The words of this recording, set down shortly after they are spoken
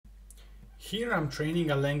Here I'm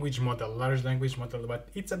training a language model, large language model, but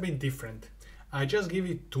it's a bit different. I just give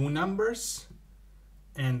it two numbers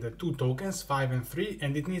and two tokens, 5 and 3,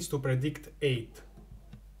 and it needs to predict 8,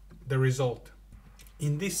 the result.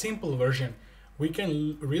 In this simple version, we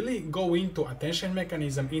can really go into attention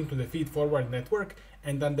mechanism into the feed-forward network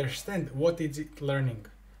and understand what is it learning,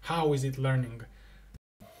 how is it learning.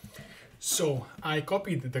 So I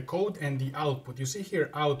copied the code and the output. You see here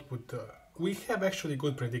output, we have actually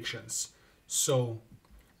good predictions. So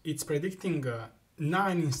it's predicting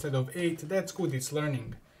 9 instead of 8, that's good, it's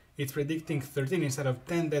learning. It's predicting 13 instead of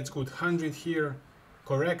 10, that's good. 100 here,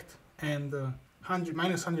 correct. And 100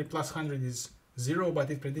 minus 100 plus 100 is 0,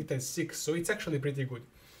 but it predicted 6, so it's actually pretty good.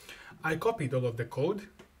 I copied all of the code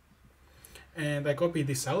and I copied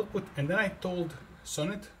this output, and then I told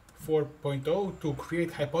Sonnet 4.0 to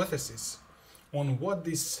create hypotheses on what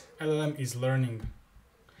this LLM is learning.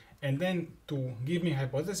 And then to give me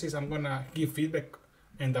hypotheses, I'm gonna give feedback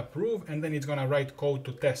and approve, and then it's gonna write code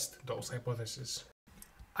to test those hypotheses.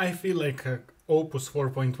 I feel like Opus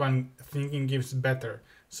 4.1 thinking gives better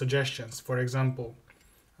suggestions. For example,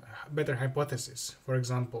 better hypothesis. For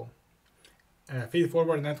example,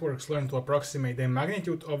 feed-forward networks learn to approximate the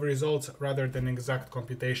magnitude of results rather than exact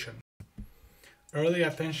computation. Early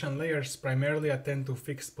attention layers primarily attend to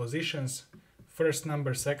fixed positions. First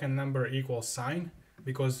number, second number equals sign,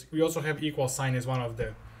 because we also have equal sign as one of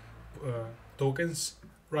the tokens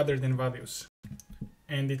rather than values.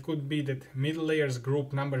 And it could be that middle layers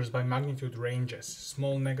group numbers by magnitude ranges,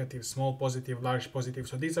 small negative, small positive, large positive.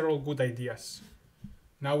 So these are all good ideas.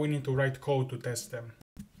 Now we need to write code to test them.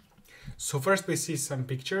 So first we see some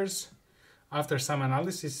pictures. After some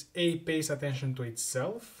analysis, A pays attention to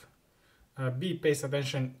itself. B pays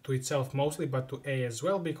attention to itself mostly, but to A as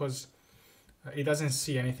well, because it doesn't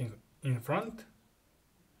see anything in front.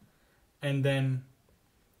 And then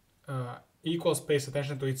equals pays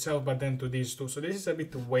attention to itself, but then to these two. So this is a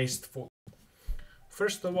bit wasteful.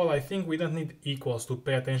 First of all, I think we don't need equals to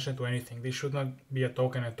pay attention to anything. This should not be a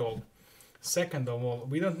token at all. Second of all,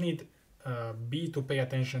 we don't need B to pay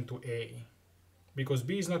attention to A, because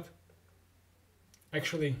B is not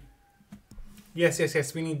actually...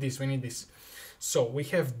 Yes, we need this. So we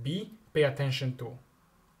have B pay attention to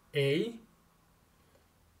A.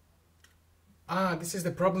 This is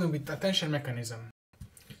the problem with attention mechanism.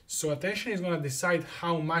 So attention is going to decide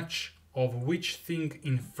how much of which thing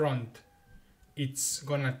in front it's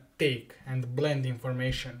going to take and blend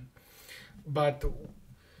information. But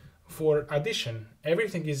for addition,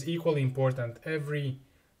 everything is equally important, every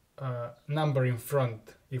number in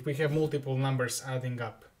front, if we have multiple numbers adding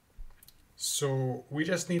up. So we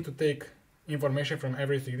just need to take information from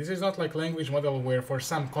everything. This is not like language model where for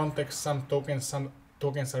some context, some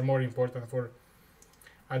tokens are more important. For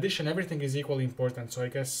addition, everything is equally important. So I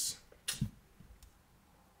guess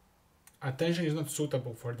attention is not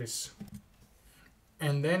suitable for this.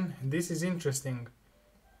 And then this is interesting.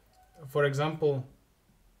 For example,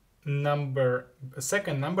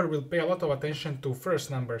 second number will pay a lot of attention to first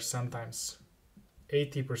numbers sometimes.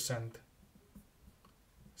 80%.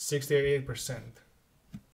 68%.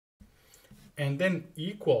 And then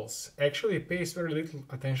equals actually pays very little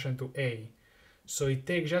attention to A. So it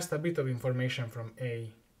takes just a bit of information from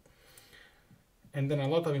A. And then a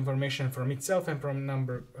lot of information from itself and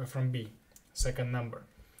from B, second number.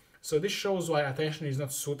 So this shows why attention is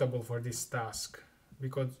not suitable for this task,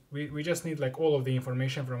 because we just need like all of the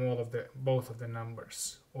information from both of the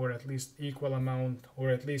numbers, or at least equal amount, or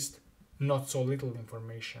at least not so little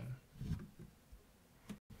information.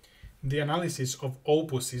 The analysis of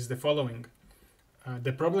Opus is the following.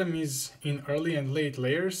 The problem is in early and late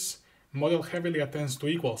layers, model heavily attends to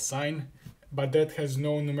equal sign, but that has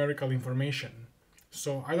no numerical information.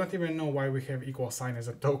 So I don't even know why we have equal sign as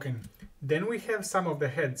a token. Then we have some of the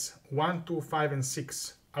heads, 1, 2, 5, and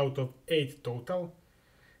 6 out of 8 total.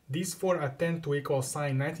 These 4 attend to equal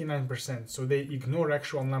sign 99%, so they ignore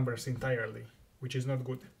actual numbers entirely, which is not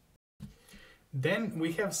good. Then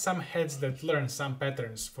we have some heads that learn some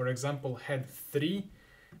patterns. For example, head 3,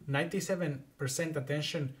 97%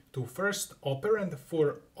 attention to first operand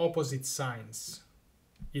for opposite signs,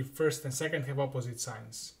 if first and second have opposite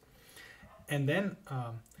signs. And then,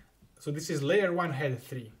 so this is layer 1, head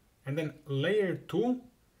 3. And then layer 2,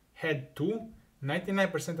 head 2,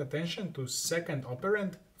 99% attention to second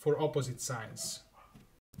operand for opposite signs.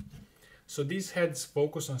 So these heads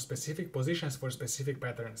focus on specific positions for specific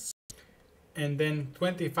patterns. And then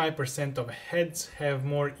 25% of heads have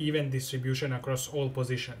more even distribution across all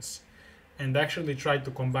positions and actually try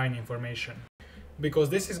to combine information. Because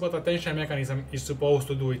this is what attention mechanism is supposed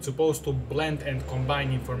to do. It's supposed to blend and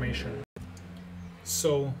combine information.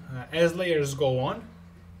 So as layers go on,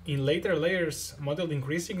 in later layers, model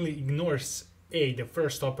increasingly ignores A, the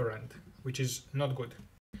first operand, which is not good.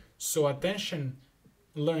 So attention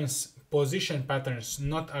learns position patterns,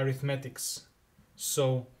 not arithmetics.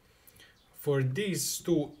 So for these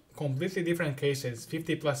two completely different cases,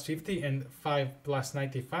 50 plus 50 and 5 plus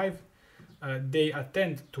 95, they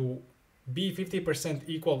attend to B 50%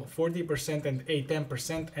 equal 40% and A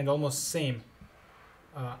 10% and almost same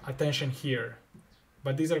attention here.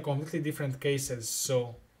 But these are completely different cases,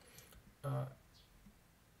 so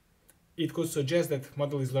it could suggest that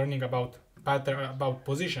model is learning about pattern, about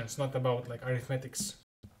positions, not about like arithmetics.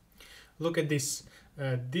 Look at this.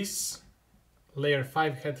 This layer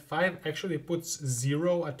 5 head 5 actually puts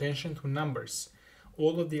zero attention to numbers.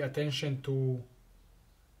 All of the attention to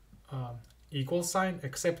equal sign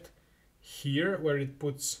except here where it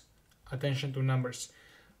puts attention to numbers.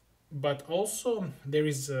 But also there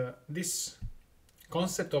is this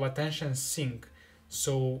concept of attention sink.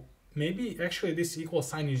 So maybe actually this equal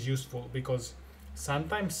sign is useful because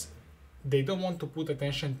sometimes they don't want to put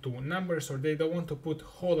attention to numbers or they don't want to put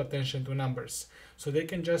whole attention to numbers. So they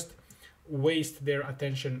can just waste their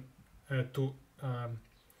attention to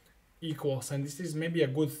equals, and this is maybe a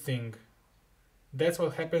good thing. That's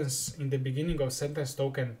what happens in the beginning of sentence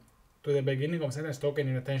token, to the beginning of sentence token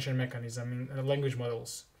in attention mechanism in language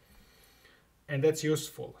models. And that's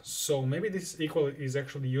useful. So maybe this equal is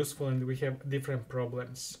actually useful and we have different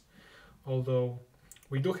problems. Although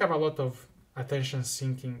we do have a lot of attention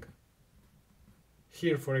sinking.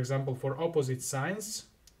 Here, for example, for opposite signs,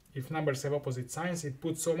 if numbers have opposite signs, it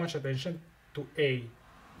puts so much attention to A.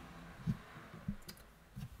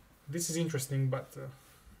 This is interesting, but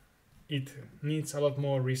it needs a lot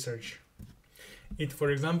more research. It,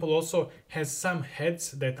 for example, also has some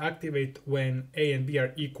heads that activate when A and B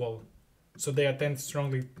are equal. So they attend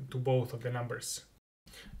strongly to both of the numbers.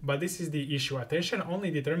 But this is the issue. Attention only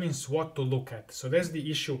determines what to look at. So that's the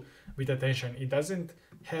issue with attention. It doesn't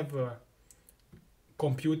have a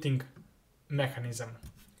computing mechanism.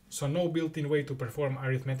 So no built-in way to perform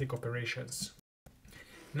arithmetic operations.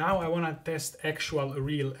 Now I want to test actual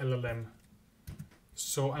real LLM.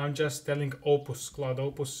 So I'm just telling Opus, Cloud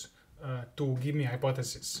Opus, to give me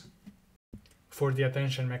hypotheses for the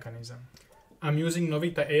attention mechanism. I'm using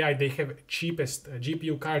Novita AI. They have cheapest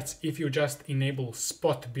GPU cards. If you just enable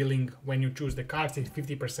spot billing when you choose the cards, it's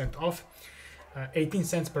 50% off. 18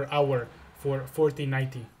 cents per hour for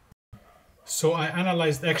 $14.90. So I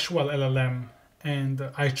analyzed actual LLM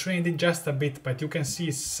and I trained it just a bit, but you can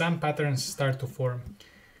see some patterns start to form.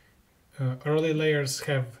 Early layers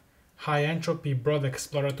have high entropy, broad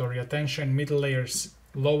exploratory attention, middle layers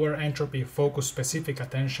lower entropy, focus specific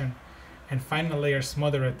attention, and final layers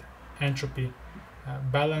moderate entropy,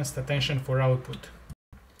 balanced attention for output.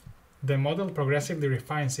 The model progressively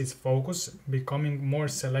refines its focus, becoming more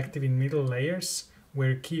selective in middle layers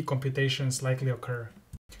where key computations likely occur.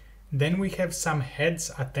 Then we have some heads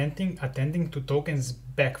attending to tokens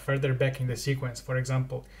further back in the sequence. For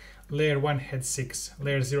example, layer 1 head 6,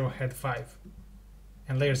 layer 0 head 5,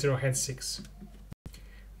 and layer 0 head 6.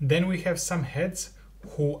 Then we have some heads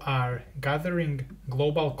who are gathering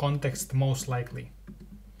global context most likely.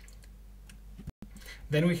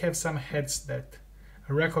 Then we have some heads that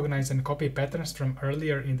recognize and copy patterns from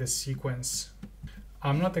earlier in the sequence.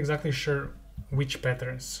 I'm not exactly sure which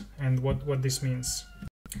patterns and what this means.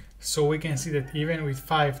 So we can see that even with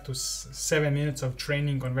 5 to 7 minutes of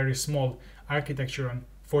training on very small architecture on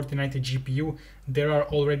 4090 GPU, there are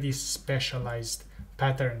already specialized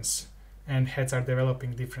patterns and heads are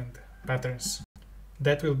developing different patterns.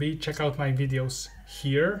 That will be, check out my videos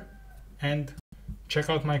here and check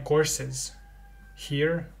out my courses.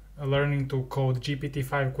 Here, learning to code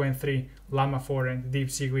GPT-5, Qwen 3, Llama 4 and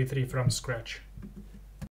DeepSeek V3 from scratch.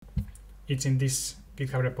 It's in this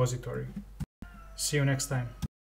GitHub repository. See you next time.